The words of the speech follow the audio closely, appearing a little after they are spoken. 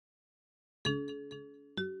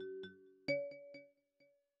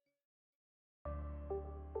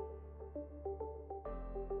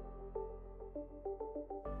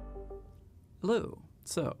Hello.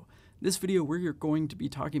 So, this video we're going to be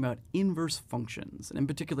talking about inverse functions, and in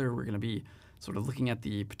particular we're going to be sort of looking at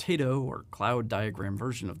the potato or cloud diagram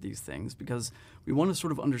version of these things because we want to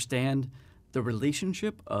sort of understand the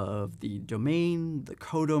relationship of the domain, the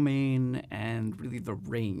codomain, and really the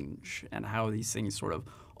range, and how these things sort of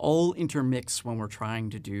all intermix when we're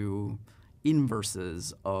trying to do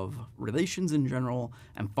inverses of relations in general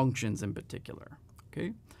and functions in particular.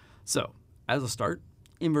 Okay? So, as a start,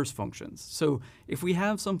 inverse functions. So if we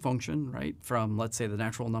have some function, right, from let's say the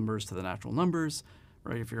natural numbers to the natural numbers,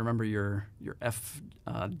 right, if you remember your F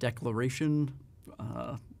declaration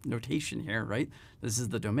notation here, right, this is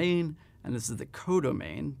the domain and this is the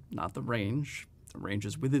codomain, not the range. The range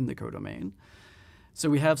is within the codomain. So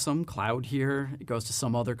we have some cloud here, it goes to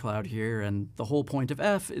some other cloud here, and the whole point of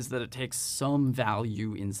F is that it takes some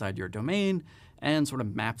value inside your domain and sort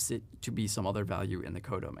of maps it to be some other value in the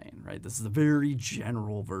codomain, right? This is a very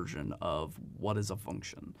general version of what is a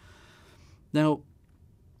function. Now,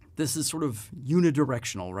 this is sort of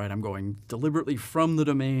unidirectional, right? I'm going deliberately from the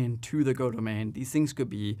domain to the codomain. These things could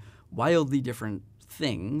be wildly different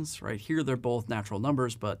things, right? Here they're both natural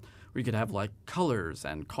numbers, but we could have like colors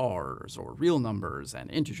and cars or real numbers and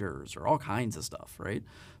integers or all kinds of stuff, right?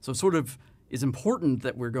 So it sort of is important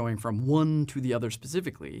that we're going from one to the other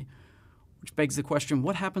specifically, which begs the question,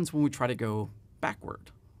 what happens when we try to go backward,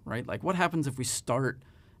 right? Like what happens if we start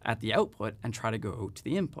at the output and try to go to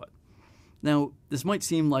the input? Now, this might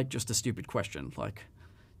seem like just a stupid question, like,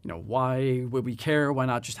 you know, why would we care? Why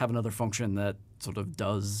not just have another function that sort of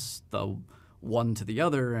does the one to the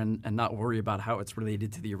other and not worry about how it's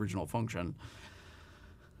related to the original function?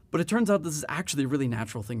 But it turns out this is actually a really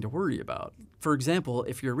natural thing to worry about. For example,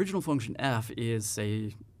 if your original function f is,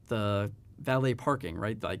 say, the valet parking,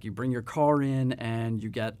 right? Like you bring your car in and you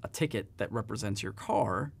get a ticket that represents your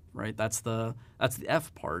car, right? That's the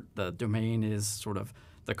f part. The domain is sort of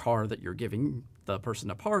the car that you're giving the person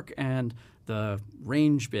to park, and the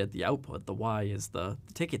range bit, the output, the y, is the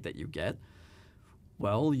ticket that you get.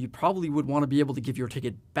 Well, you probably would want to be able to give your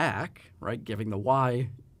ticket back, right? Giving the y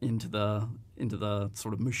into the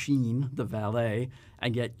sort of machine, the valet,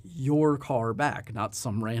 and get your car back, not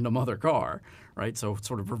some random other car, right? So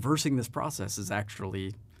sort of reversing this process is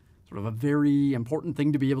actually sort of a very important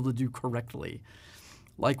thing to be able to do correctly.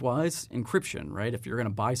 Likewise, encryption, right? If you're going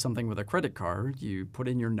to buy something with a credit card, you put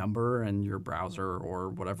in your number and your browser or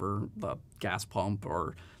whatever, the gas pump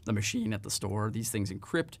or the machine at the store. These things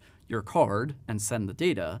encrypt your card and send the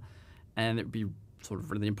data, and it would be sort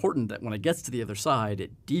of really important that when it gets to the other side,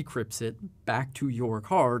 it decrypts it back to your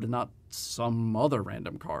card and not some other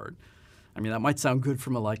random card. I mean, that might sound good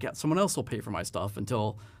from a like, yeah, someone else will pay for my stuff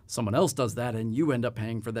until someone else does that and you end up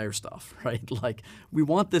paying for their stuff, right? Like, we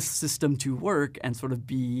want this system to work and sort of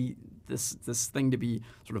be this thing to be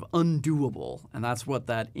sort of undoable, and that's what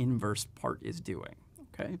that inverse part is doing,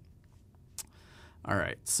 okay? All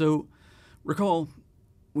right, so recall,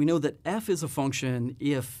 we know that f is a function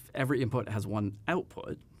if every input has one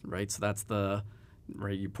output, right? So that's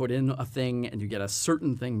right, you put in a thing and you get a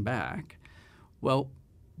certain thing back. Well,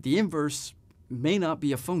 the inverse may not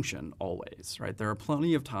be a function always, right? There are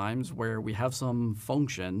plenty of times where we have some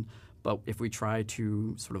function, but if we try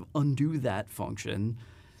to sort of undo that function,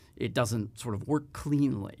 it doesn't sort of work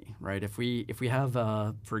cleanly, right? If we have,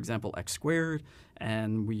 for example, x squared,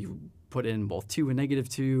 and we put in both 2 and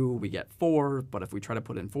 -2, we get 4, but if we try to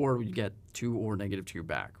put in 4, we get 2 or -2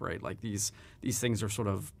 back, right? Like these things are sort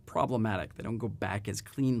of problematic. They don't go back as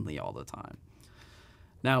cleanly all the time.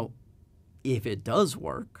 Now, if it does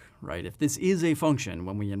work, right, if this is a function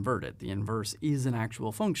when we invert it, the inverse is an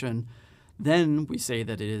actual function, then we say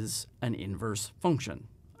that it is an inverse function.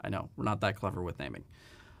 I know, we're not that clever with naming.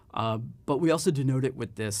 But we also denote it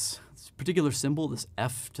with this particular symbol, this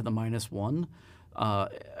f to the -1.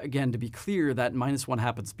 Again, to be clear, that -1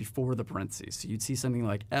 happens before the parentheses. So you'd see something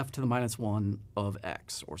like f to the -1 of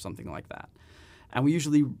x or something like that. And we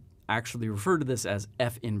usually actually refer to this as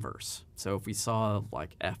f inverse. So if we saw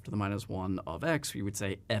like f to the -1 of x, we would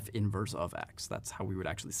say f inverse of x. That's how we would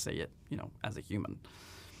actually say it, you know, as a human.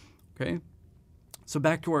 Okay? So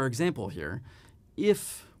back to our example here.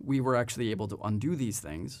 If we were actually able to undo these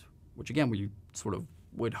things, which again we sort of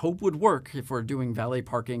would hope would work if we're doing valet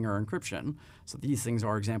parking or encryption, so these things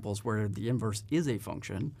are examples where the inverse is a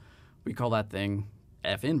function, we call that thing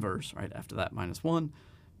f inverse, right, after that -1,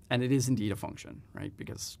 and it is indeed a function, right,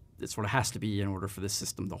 because it sort of has to be in order for this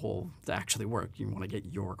system to actually work. You want to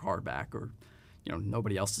get your car back, or, you know,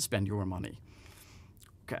 nobody else to spend your money.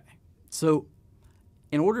 Okay, so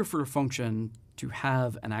in order for a function to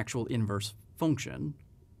have an actual inverse function,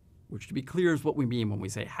 which to be clear is what we mean when we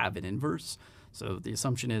say have an inverse. So the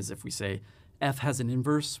assumption is if we say f has an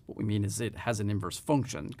inverse, what we mean is it has an inverse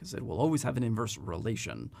function, because it will always have an inverse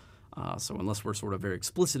relation. So unless we're sort of very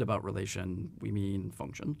explicit about relation, we mean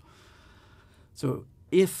function. So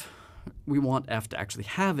if we want f to actually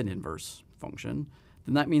have an inverse function,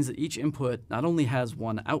 then that means that each input not only has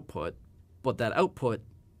one output, but that output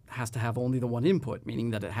has to have only the one input, meaning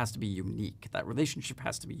that it has to be unique. That relationship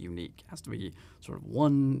has to be unique. It has to be sort of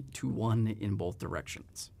 1 to 1 in both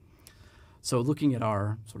directions. So looking at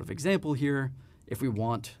our sort of example here, if we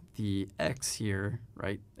want the x here,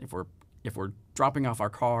 right, if we're dropping off our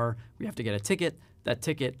car, we have to get a ticket. That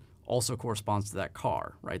ticket also corresponds to that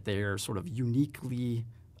car, right? They are sort of uniquely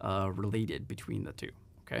related between the two,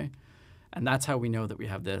 okay? And that's how we know that we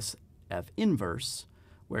have this f inverse,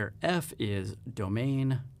 where f is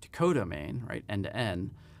domain to codomain, right, end to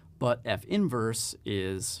end, but f inverse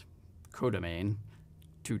is codomain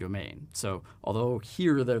to domain. So although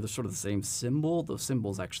here they're sort of the same symbol, those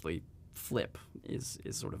symbols actually flip is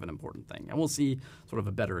sort of an important thing. And we'll see sort of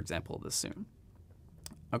a better example of this soon.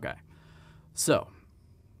 Okay, so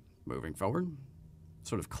moving forward,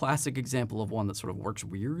 sort of classic example of one that sort of works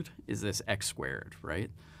weird is this x squared, right?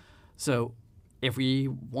 So if we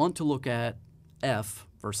want to look at f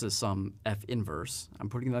versus some f inverse, I'm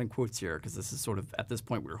putting that in quotes here because this is sort of, at this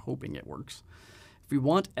point, we're hoping it works. If we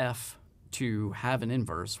want f to have an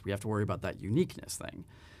inverse, we have to worry about that uniqueness thing.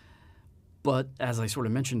 But as I sort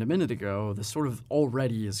of mentioned a minute ago, this sort of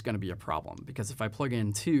already is going to be a problem, because if I plug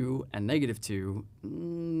in 2 and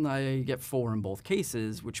 -2, I get 4 in both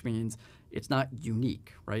cases, which means it's not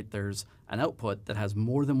unique, right? There's an output that has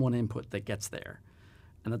more than one input that gets there.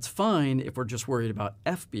 And that's fine if we're just worried about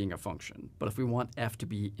f being a function. But if we want f to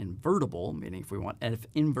be invertible, meaning if we want f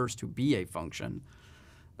inverse to be a function,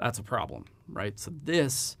 that's a problem, right? So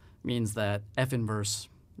this means that f inverse,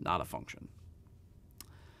 not a function.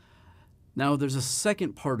 Now there's a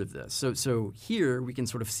second part of this. So here we can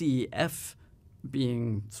sort of see f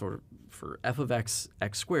being sort of, for f of x,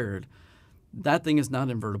 x squared, that thing is not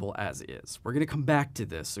invertible as is. We're going to come back to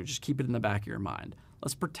this, so just keep it in the back of your mind.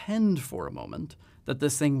 Let's pretend for a moment that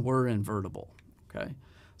this thing were invertible, okay?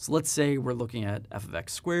 So let's say we're looking at f of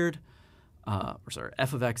x squared,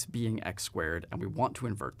 f of x being x squared, and we want to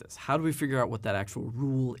invert this. How do we figure out what that actual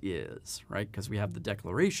rule is, right? Because we have the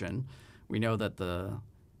declaration. We know that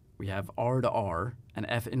we have r to r, and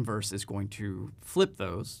f inverse is going to flip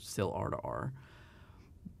those, still r to r.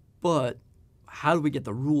 But how do we get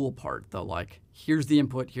the rule part, though? Like, here's the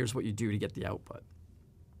input, here's what you do to get the output.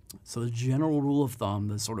 So the general rule of thumb,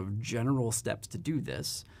 the sort of general steps to do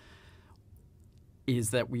this,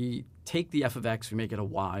 is that we take the f of x, we make it a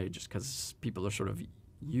y, just because people are sort of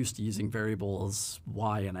used to using variables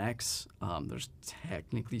y and x. There's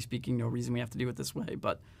technically speaking no reason we have to do it this way,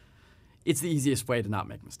 but it's the easiest way to not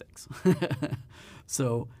make mistakes.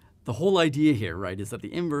 So the whole idea here, right, is that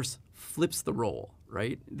the inverse flips the role,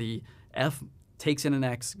 right? The f takes in an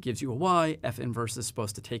x, gives you a y. F inverse is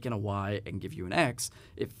supposed to take in a y and give you an x.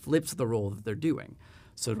 It flips the role that they're doing.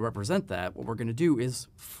 So to represent that, what we're going to do is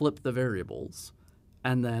flip the variables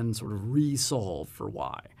and then sort of resolve for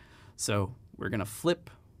y. So we're going to flip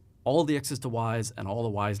all the x's to y's and all the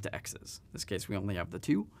y's to x's. In this case, we only have the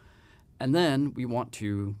 2. And then we want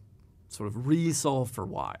to sort of resolve for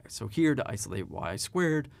y. So here, to isolate y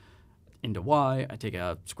squared into y, I take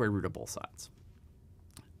a square root of both sides.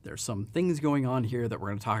 There's some things going on here that we're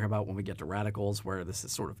going to talk about when we get to radicals where this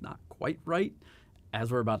is sort of not quite right,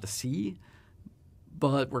 as we're about to see,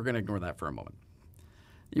 but we're going to ignore that for a moment.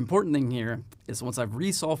 The important thing here is once I've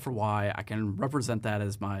resolved for y, I can represent that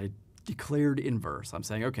as my declared inverse. I'm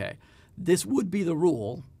saying, okay, this would be the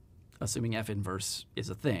rule, assuming f inverse is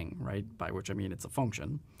a thing, right, by which I mean it's a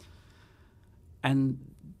function. And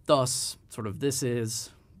thus, sort of this is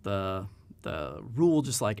the rule,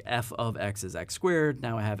 just like f of x is x squared.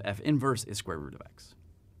 Now I have f inverse is square root of x.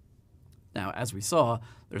 Now, as we saw,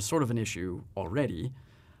 there's sort of an issue already.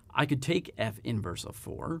 I could take f inverse of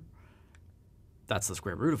 4. That's the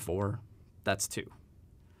square root of 4. That's 2.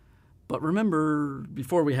 But remember,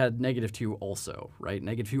 before we had -2 also, right?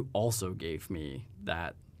 -2 also gave me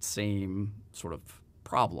that same sort of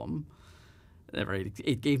problem. Right?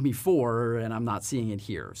 It gave me 4, and I'm not seeing it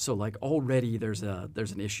here. So like already there's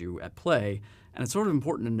an issue at play, and it's sort of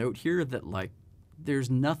important to note here that like there's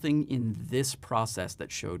nothing in this process that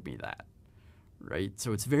showed me that, right?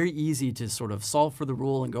 So it's very easy to sort of solve for the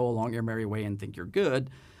rule and go along your merry way and think you're good,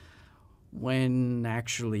 when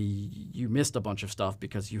actually you missed a bunch of stuff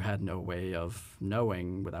because you had no way of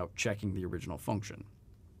knowing without checking the original function.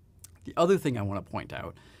 The other thing I want to point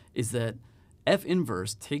out is that f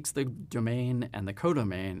inverse takes the domain and the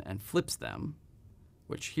codomain and flips them,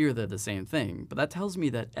 which here they're the same thing, but that tells me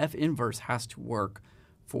that f inverse has to work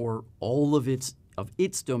for all of its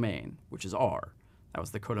domain, which is R. That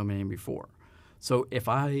was the codomain before. So if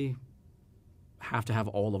I have to have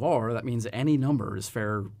all of R, that means any number is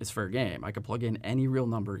fair game. I could plug in any real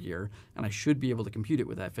number here, and I should be able to compute it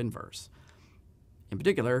with f inverse. In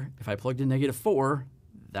particular, if I plugged in -4,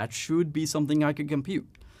 that should be something I could compute.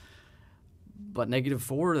 But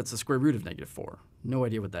 -4, that's the square root of -4. No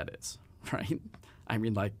idea what that is, right? I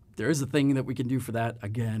mean, like, there is a thing that we can do for that.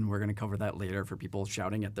 Again, we're going to cover that later for people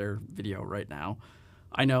shouting at their video right now.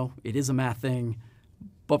 I know, it is a math thing,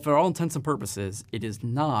 but for all intents and purposes, it is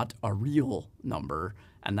not a real number,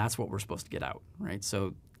 and that's what we're supposed to get out, right?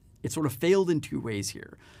 So it sort of failed in two ways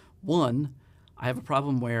here. One, I have a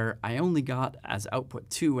problem where I only got as output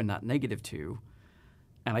 2 and not -2,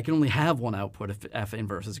 and I can only have one output if f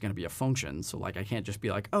inverse is going to be a function. So like I can't just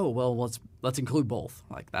be like, oh, well, let's include both.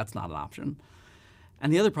 Like that's not an option.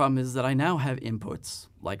 And the other problem is that I now have inputs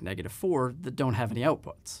like -4 that don't have any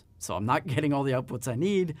outputs. So I'm not getting all the outputs I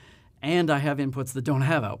need, and I have inputs that don't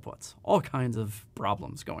have outputs. All kinds of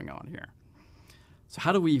problems going on here. So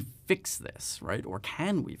how do we fix this, right? Or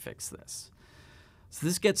can we fix this? So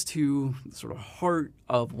this gets to the sort of heart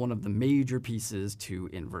of one of the major pieces to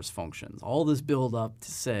inverse functions. All this build up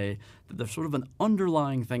to say that there's sort of an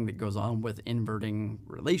underlying thing that goes on with inverting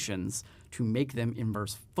relations to make them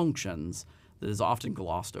inverse functions that is often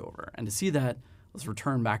glossed over. And to see that, let's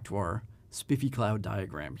return back to our spiffy cloud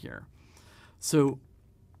diagram here. So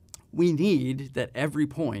we need that every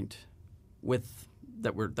point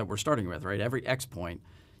that we're starting with, right? Every x point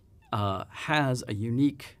has a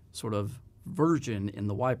unique sort of version in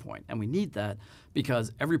the y point. And we need that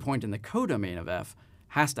because every point in the codomain of f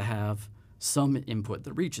has to have some input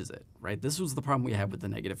that reaches it, right? This was the problem we had with the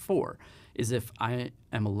 -4, is if I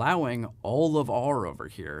am allowing all of R over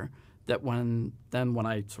here, that when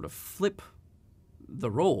I sort of flip the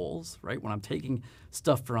roles, right, when I'm taking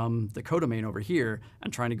stuff from the codomain over here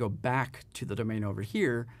and trying to go back to the domain over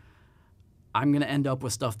here, I'm going to end up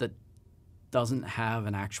with stuff that doesn't have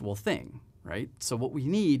an actual thing, right? So what we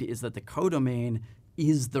need is that the codomain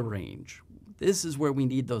is the range. This is where we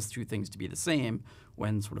need those two things to be the same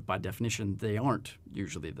when sort of by definition they aren't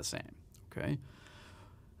usually the same, okay?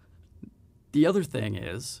 The other thing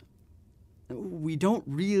is we don't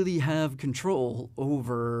really have control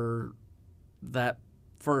over that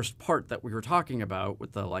first part that we were talking about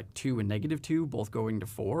with the like 2 and -2 both going to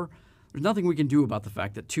 4. There's nothing we can do about the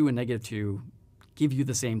fact that 2 and -2 give you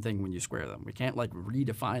the same thing when you square them. We can't like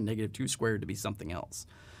redefine -2 squared to be something else.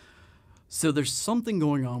 So there's something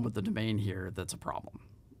going on with the domain here that's a problem,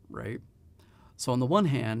 right? So on the one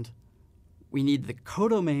hand, we need the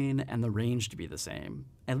codomain and the range to be the same.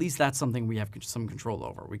 At least that's something we have some control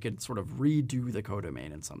over. We could sort of redo the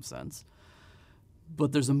codomain in some sense.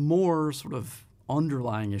 But there's a more sort of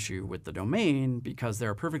underlying issue with the domain because there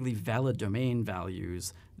are perfectly valid domain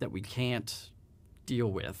values that we can't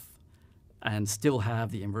deal with and still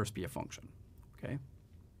have the inverse be a function, okay?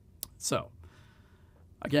 So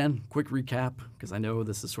again, quick recap, because I know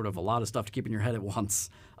this is sort of a lot of stuff to keep in your head at once.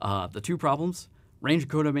 The two problems, range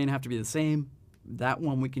and codomain have to be the same. That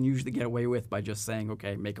one we can usually get away with by just saying,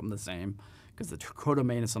 okay, make them the same, because the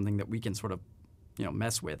codomain is something that we can sort of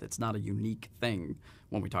mess with. It's not a unique thing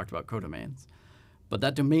when we talked about codomains. But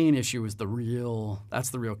that domain issue is that's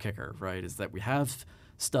the real kicker, right? Is that we have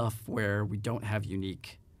stuff where we don't have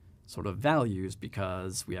unique sort of values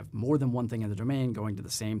because we have more than one thing in the domain going to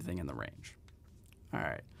the same thing in the range. All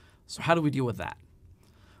right, so how do we deal with that?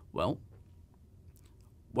 Well,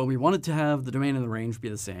 we wanted to have the domain and the range be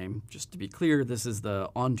the same. Just to be clear, this is the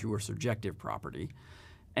onto or surjective property.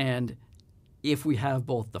 And if we have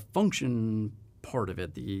both the function part of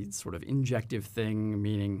it, the sort of injective thing,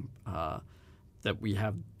 meaning that we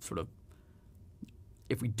have sort of,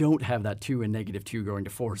 if we don't have that 2 and -2 going to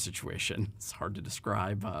 4 situation, it's hard to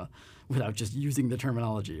describe without just using the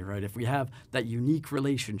terminology, right? If we have that unique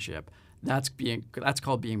relationship, that's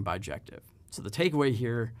called being bijective. So the takeaway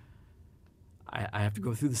here, I have to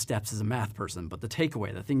go through the steps as a math person, but the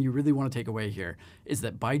takeaway, the thing you really want to take away here is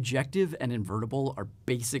that bijective and invertible are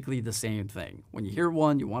basically the same thing. When you hear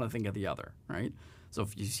one, you want to think of the other, right? So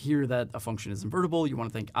if you hear that a function is invertible, you want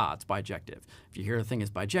to think, it's bijective. If you hear a thing is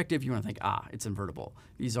bijective, you want to think, it's invertible.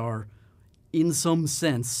 These are, in some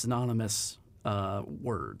sense, synonymous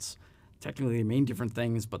words. Technically, they mean different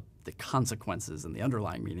things, but the consequences and the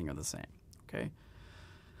underlying meaning are the same, okay?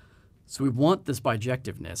 So we want this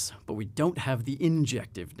bijectiveness, but we don't have the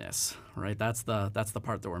injectiveness, right? That's the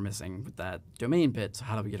part that we're missing with that domain bit, so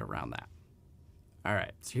how do we get around that? All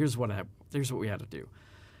right, so here's what we had to do.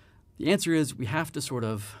 The answer is we have to sort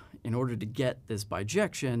of in order to get this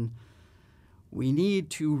bijection, we need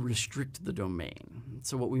to restrict the domain.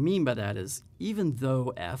 So what we mean by that is even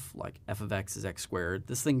though f, like f of x is x squared,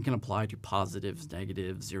 this thing can apply to positives,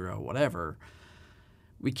 negatives, 0, whatever,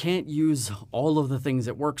 we can't use all of the things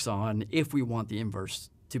it works on if we want the inverse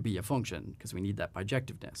to be a function, because we need that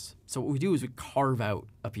bijectiveness. So what we do is we carve out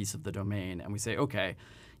a piece of the domain and we say, okay,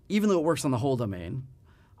 even though it works on the whole domain,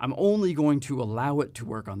 I'm only going to allow it to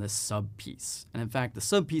work on this sub-piece. And in fact, the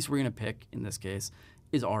sub-piece we're going to pick in this case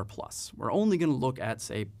is r+. We're only going to look at,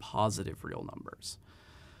 say, positive real numbers.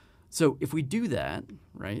 So if we do that,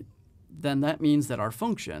 right, then that means that our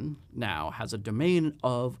function now has a domain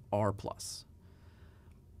of r+.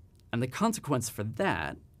 And the consequence for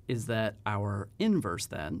that is that our inverse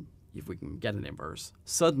then, if we can get an inverse,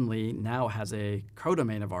 suddenly now has a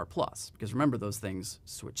codomain of r+, because remember those things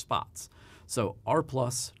switch spots. So r+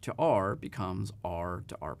 to r becomes r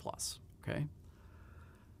to r+, okay?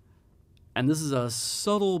 And this is a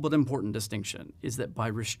subtle but important distinction, is that by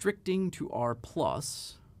restricting to r+,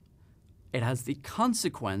 it has the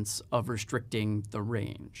consequence of restricting the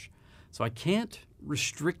range. So I can't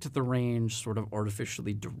restrict the range sort of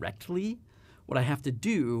artificially directly. What I have to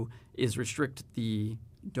do is restrict the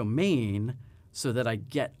domain so that I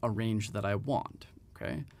get a range that I want,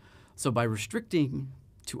 okay? So by restricting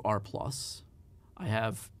to r+, I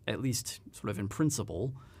have, at least sort of in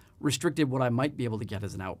principle, restricted what I might be able to get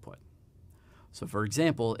as an output. So for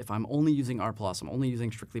example, if I'm only using r+, I'm only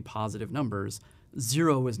using strictly positive numbers,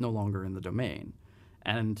 0 is no longer in the domain.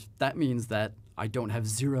 And that means that I don't have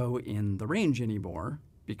 0 in the range anymore,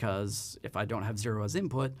 because if I don't have 0 as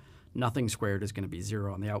input, nothing squared is going to be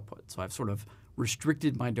 0 on the output. So I've sort of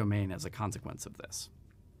restricted my domain as a consequence of this.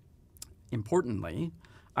 Importantly,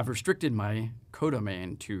 I've restricted my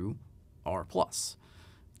codomain to r+,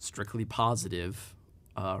 strictly positive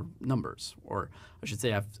numbers. Or I should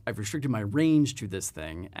say I've restricted my range to this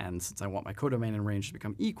thing, and since I want my codomain and range to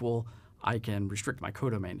become equal, I can restrict my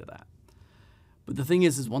codomain to that. But the thing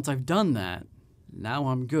is once I've done that, now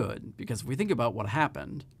I'm good, because if we think about what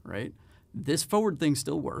happened, right, this forward thing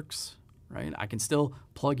still works, right? I can still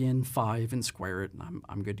plug in 5 and square it, and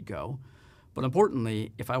I'm good to go. But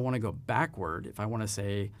importantly, if I want to go backward, if I want to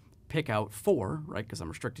say pick out 4, right, because I'm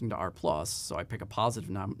restricting to r+, so I pick a positive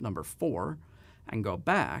number 4 and go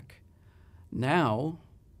back, now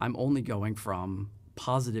I'm only going from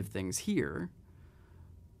positive things here,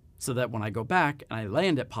 so that when I go back and I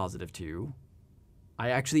land at positive 2, I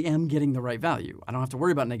actually am getting the right value. I don't have to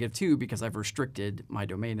worry about negative 2 because I've restricted my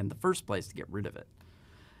domain in the first place to get rid of it.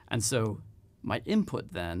 And so my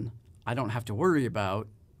input then, I don't have to worry about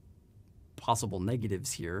possible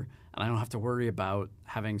negatives here, and I don't have to worry about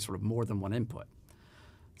having sort of more than one input.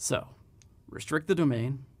 So restrict the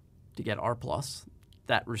domain to get r+.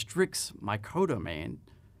 That restricts my codomain,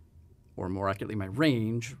 or more accurately my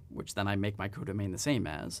range, which then I make my codomain the same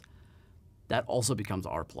as. That also becomes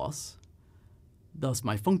r+. Thus,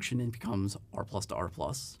 my function becomes r+ to r+,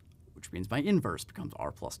 which means my inverse becomes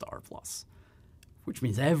r+ to r+, which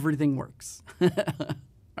means everything works.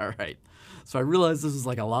 All right. So I realize this is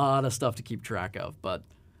like a lot of stuff to keep track of, but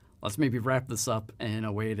let's maybe wrap this up in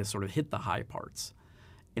a way to sort of hit the high parts.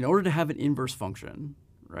 In order to have an inverse function,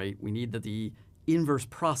 right, we need that the inverse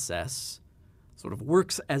process sort of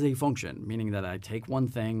works as a function, meaning that I take one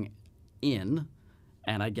thing in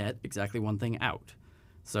and I get exactly one thing out.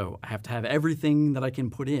 So I have to have everything that I can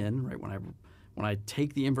put in, right? When I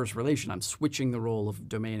take the inverse relation, I'm switching the role of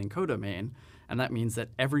domain and codomain, and that means that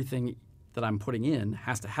everything that I'm putting in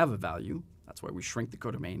has to have a value. That's why we shrink the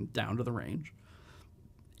codomain down to the range.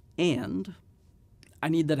 And I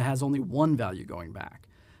need that it has only one value going back.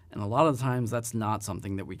 And a lot of the times that's not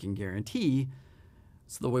something that we can guarantee.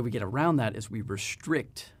 So the way we get around that is we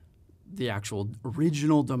restrict the actual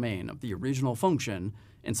original domain of the original function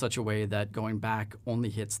in such a way that going back only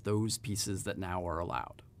hits those pieces that now are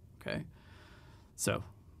allowed, okay? So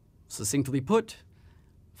succinctly put,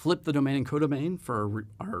 flip the domain and codomain for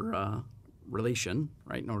our relation,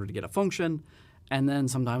 right, in order to get a function. And then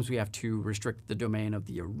sometimes we have to restrict the domain of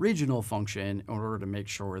the original function in order to make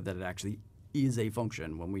sure that it actually is a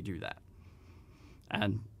function when we do that.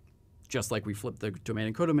 And just like we flip the domain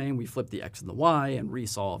and codomain, we flip the x and the y and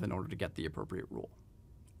resolve in order to get the appropriate rule.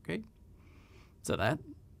 Okay? So that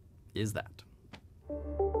is that.